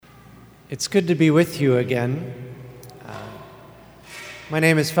It's good to be with you again. My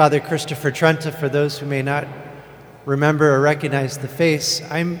name is Father Christopher Trenta. For those who may not remember or recognize the face,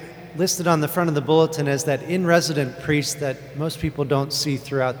 I'm listed on the front of the bulletin as that in-resident priest that most people don't see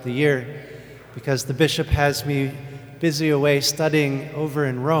throughout the year because the bishop has me busy away studying over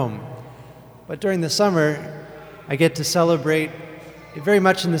in Rome. But during the summer, I get to celebrate, very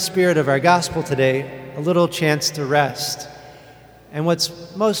much in the spirit of our gospel today, a little chance to rest. And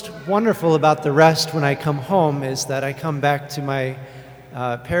what's most wonderful about the rest when I come home is that I come back to my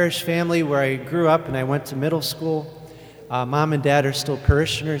parish family where I grew up and I went to middle school. Mom and dad are still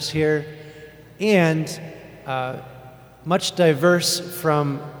parishioners here. And much diverse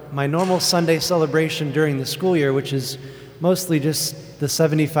from my normal Sunday celebration during the school year, which is mostly just the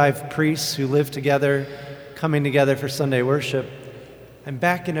 75 priests who live together, coming together for Sunday worship. I'm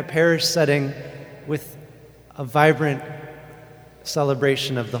back in a parish setting with a vibrant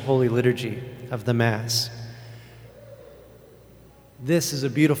celebration of the Holy Liturgy of the Mass. This is a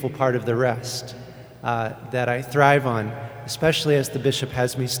beautiful part of the rest that I thrive on, especially as the bishop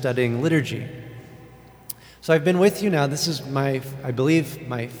has me studying liturgy. So I've been with you now. This is I believe,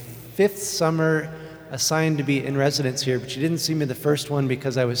 my fifth summer assigned to be in residence here, but you didn't see me the first one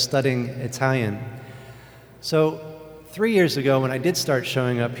because I was studying Italian. So 3 years ago, when I did start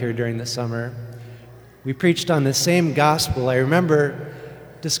showing up here during the summer, we preached on the same gospel. I remember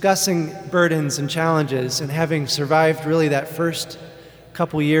discussing burdens and challenges and having survived really that first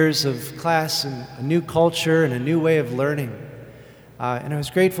couple years of class and a new culture and a new way of learning. And I was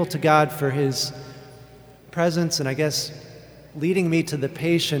grateful to God for His presence and I guess leading me to the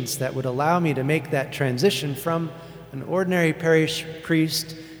patience that would allow me to make that transition from an ordinary parish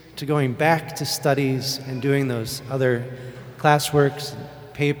priest to going back to studies and doing those other classworks,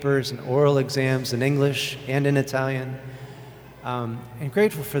 papers and oral exams in English and in Italian, and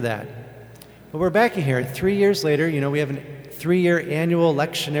grateful for that. But we're back in here 3 years later. We have a 3-year annual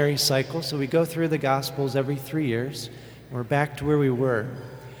lectionary cycle, so we go through the Gospels every 3 years, and we're back to where we were.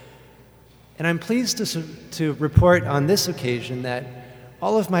 And I'm pleased to report on this occasion that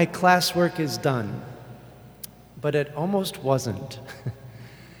all of my classwork is done, but it almost wasn't.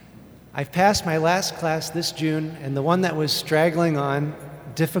 I've passed my last class this June, and the one that was straggling on,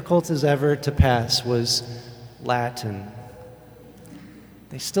 difficult as ever to pass, was Latin.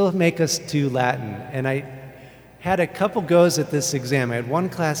 They still make us do Latin, and I had a couple goes at this exam. I had one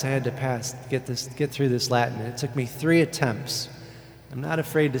class I had to pass, get through this Latin, and it took me 3 attempts. I'm not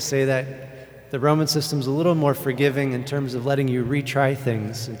afraid to say that the Roman system's a little more forgiving in terms of letting you retry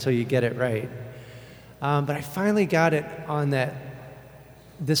things until you get it right. But I finally got it on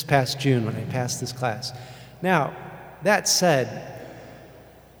this past June when I passed this class. Now, that said,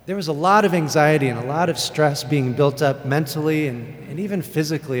 there was a lot of anxiety and a lot of stress being built up mentally and even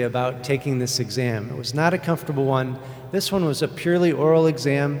physically about taking this exam. It was not a comfortable one. This one was a purely oral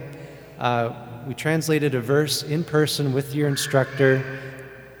exam. We translated a verse in person with your instructor.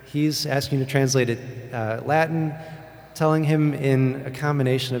 He's asking you to translate it Latin, telling him in a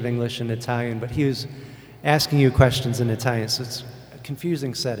combination of English and Italian, but he was asking you questions in Italian, so it's a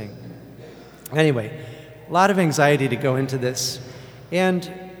confusing setting. Anyway, a lot of anxiety to go into this.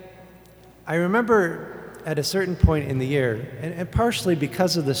 And I remember at a certain point in the year, and partially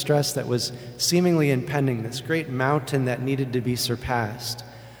because of the stress that was seemingly impending, this great mountain that needed to be surpassed,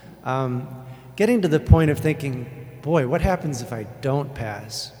 getting to the point of thinking, boy, what happens if I don't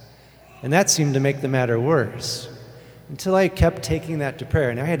pass? And that seemed to make the matter worse, until I kept taking that to prayer,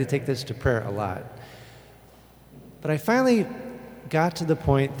 and I had to take this to prayer a lot. But I finally got to the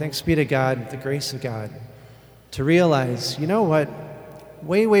point, thanks be to God, the grace of God, to realize, you know what?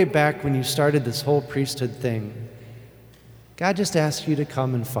 Way back when you started this whole priesthood thing, God just asked you to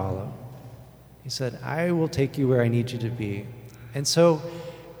come and follow. He said, I will take you where I need you to be. And so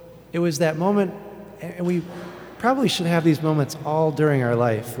it was that moment, and we probably should have these moments all during our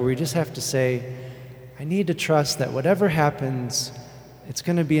life where we just have to say, I need to trust that whatever happens, it's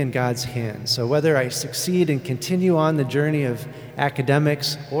going to be in God's hands. So whether I succeed and continue on the journey of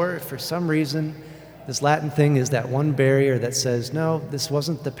academics, or if for some reason this Latin thing is that one barrier that says, no, this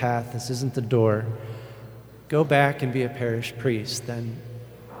wasn't the path, this isn't the door, go back and be a parish priest, then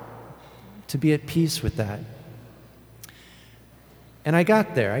to be at peace with that. And I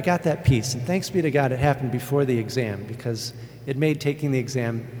got there, I got that peace, and thanks be to God it happened before the exam because it made taking the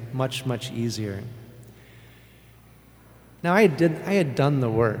exam much, much easier. Now I had done the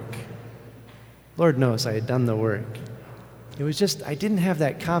work. Lord knows I had done the work. It was just, I didn't have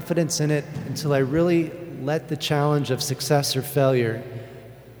that confidence in it until I really let the challenge of success or failure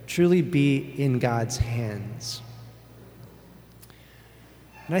truly be in God's hands.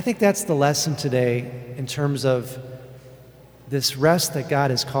 And I think that's the lesson today in terms of this rest that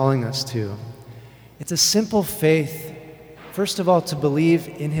God is calling us to. It's a simple faith, first of all, to believe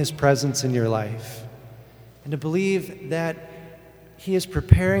in His presence in your life and to believe that He is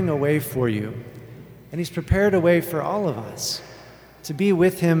preparing a way for you, and He's prepared a way for all of us to be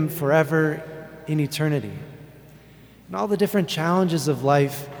with Him forever in eternity. And all the different challenges of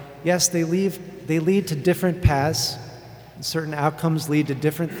life, yes, they lead to different paths, and certain outcomes lead to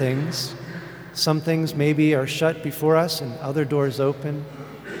different things. Some things maybe are shut before us and other doors open.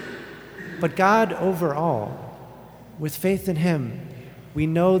 But God overall, with faith in Him, we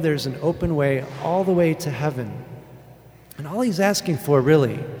know there's an open way all the way to heaven. And all He's asking for,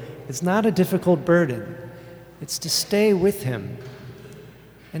 really, is not a difficult burden. It's to stay with Him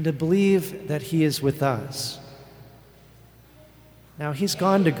and to believe that He is with us. Now, He's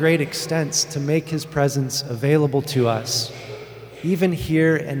gone to great extents to make His presence available to us, even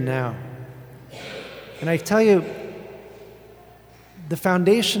here and now. And I tell you, the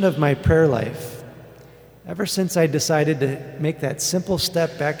foundation of my prayer life, ever since I decided to make that simple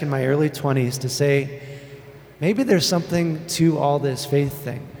step back in my early 20s to say, maybe there's something to all this faith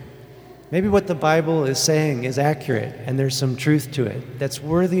thing. Maybe what the Bible is saying is accurate and there's some truth to it that's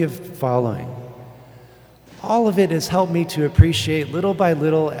worthy of following. All of it has helped me to appreciate little by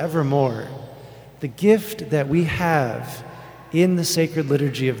little ever more the gift that we have in the sacred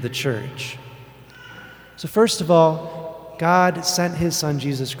liturgy of the church. So first of all, God sent His Son,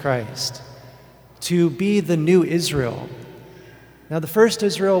 Jesus Christ, to be the new Israel. Now, the first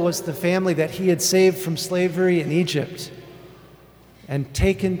Israel was the family that He had saved from slavery in Egypt and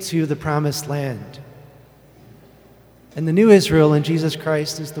taken to the promised land. And the new Israel in Jesus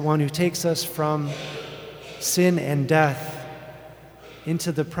Christ is the one who takes us from sin and death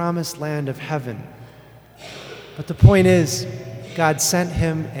into the promised land of heaven. But the point is, God sent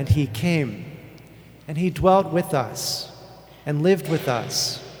Him and He came. And He dwelt with us, and lived with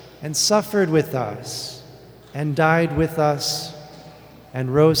us, and suffered with us, and died with us,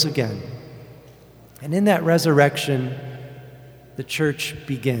 and rose again. And in that resurrection, the church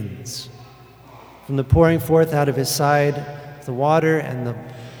begins. From the pouring forth out of His side, the water and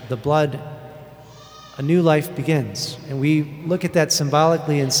the blood, a new life begins. And we look at that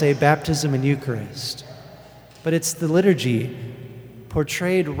symbolically and say baptism and Eucharist. But it's the liturgy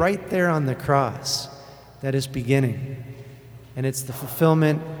portrayed right there on the cross that is beginning. And it's the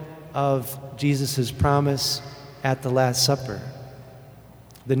fulfillment of Jesus' promise at the Last Supper,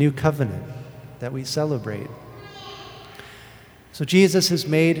 the new covenant that we celebrate. So Jesus has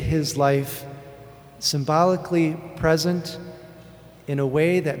made His life symbolically present in a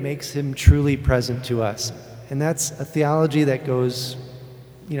way that makes Him truly present to us. And that's a theology that goes,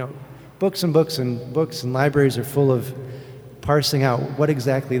 books and books and books and libraries are full of parsing out what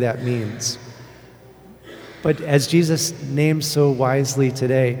exactly that means. But as Jesus names so wisely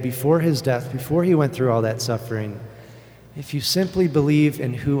today, before His death, before He went through all that suffering, if you simply believe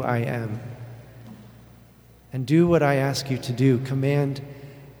in who I am and do what I ask you to do, command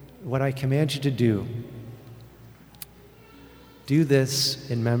what I command you to do, do this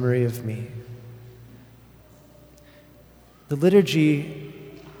in memory of me. The liturgy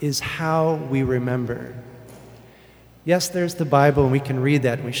is how we remember. Yes, there's the Bible, and we can read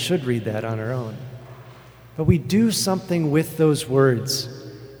that, and we should read that on our own. But we do something with those words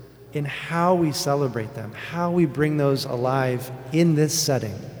in how we celebrate them, how we bring those alive in this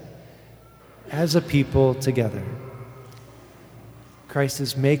setting as a people together. Christ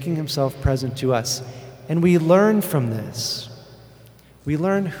is making Himself present to us, and we learn from this. We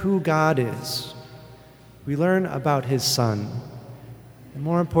learn who God is. We learn about His Son. And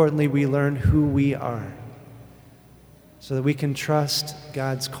more importantly, we learn who we are so that we can trust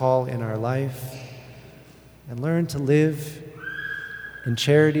God's call in our life and learn to live in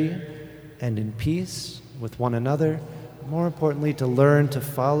charity and in peace with one another. More importantly, to learn to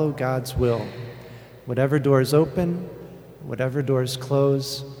follow God's will. Whatever doors open, whatever doors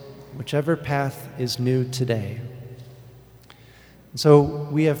close, whichever path is new today. And so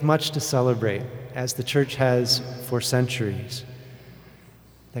we have much to celebrate, as the church has for centuries,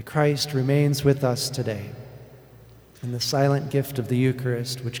 that Christ remains with us today in the silent gift of the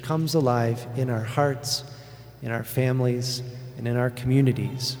Eucharist, which comes alive in our hearts, in our families, and in our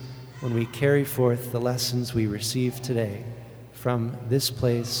communities when we carry forth the lessons we receive today from this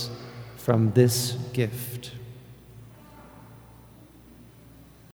place, from this gift.